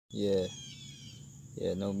Yeah.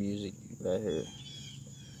 Yeah, no music right here.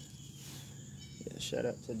 Yeah, shout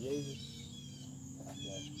out to Jesus.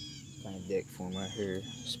 Kind of deck form right here.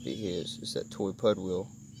 Spit here. It's that toy pud wheel.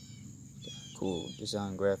 Cool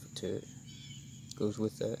design graphic to it. Goes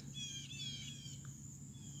with that.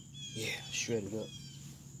 Yeah, shred it up.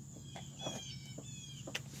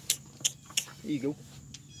 There you go.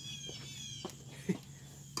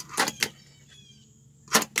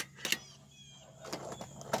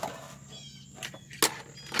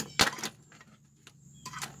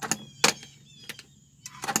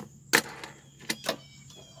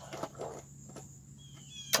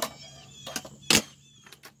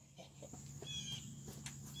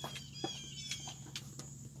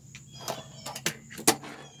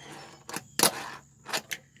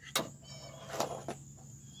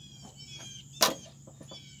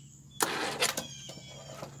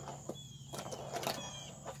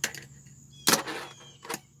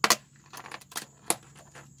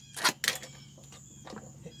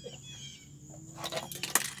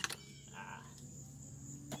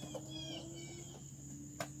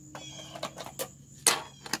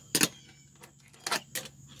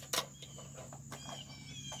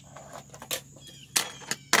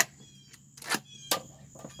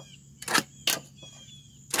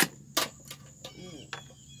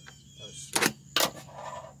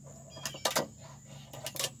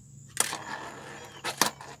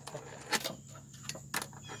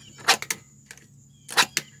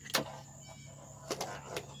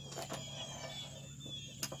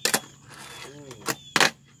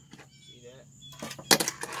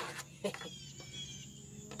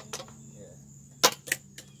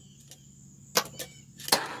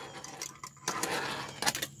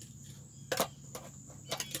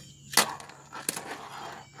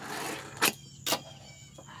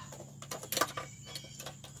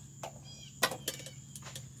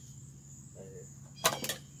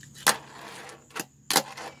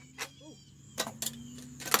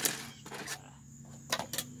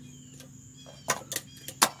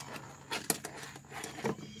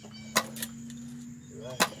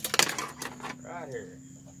 Right here.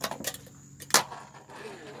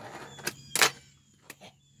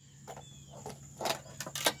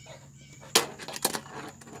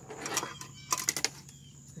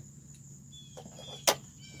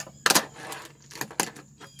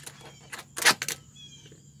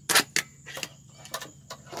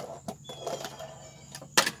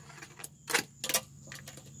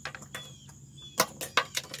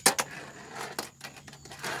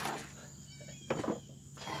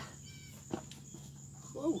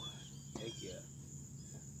 Woo! Heck yeah.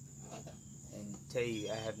 And tell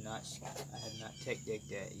you, I have not tech decked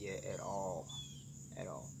that yet at all. At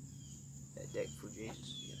all. That deck for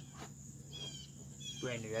Jesus. Yeah. It's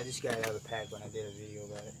brand new. I just got it out of the pack when I did a video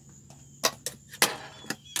about it.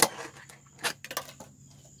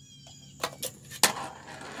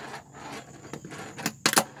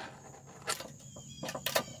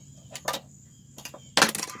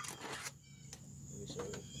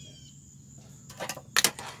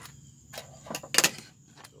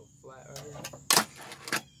 Flat right here.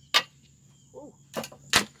 Oh,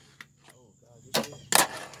 God, you see that?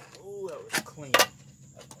 Oh, that was clean.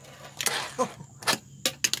 Oh,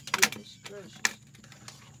 goodness gracious.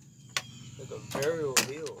 Like a burial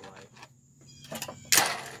hill, like.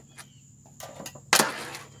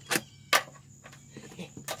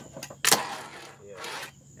 Yeah,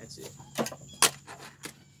 that's it.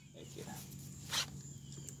 Thank you.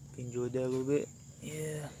 Enjoyed that a little bit?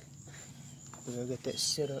 Yeah. I got that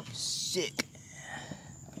set up sick.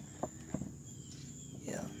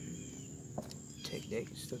 Yeah. Tech deck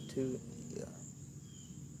and stuff too. Yeah.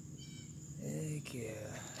 Heck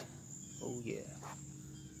yeah. Oh yeah.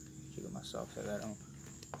 Check out my socks I got on.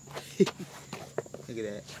 Look at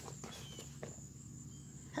that.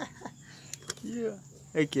 Yeah.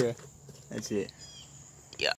 Heck yeah. That's it.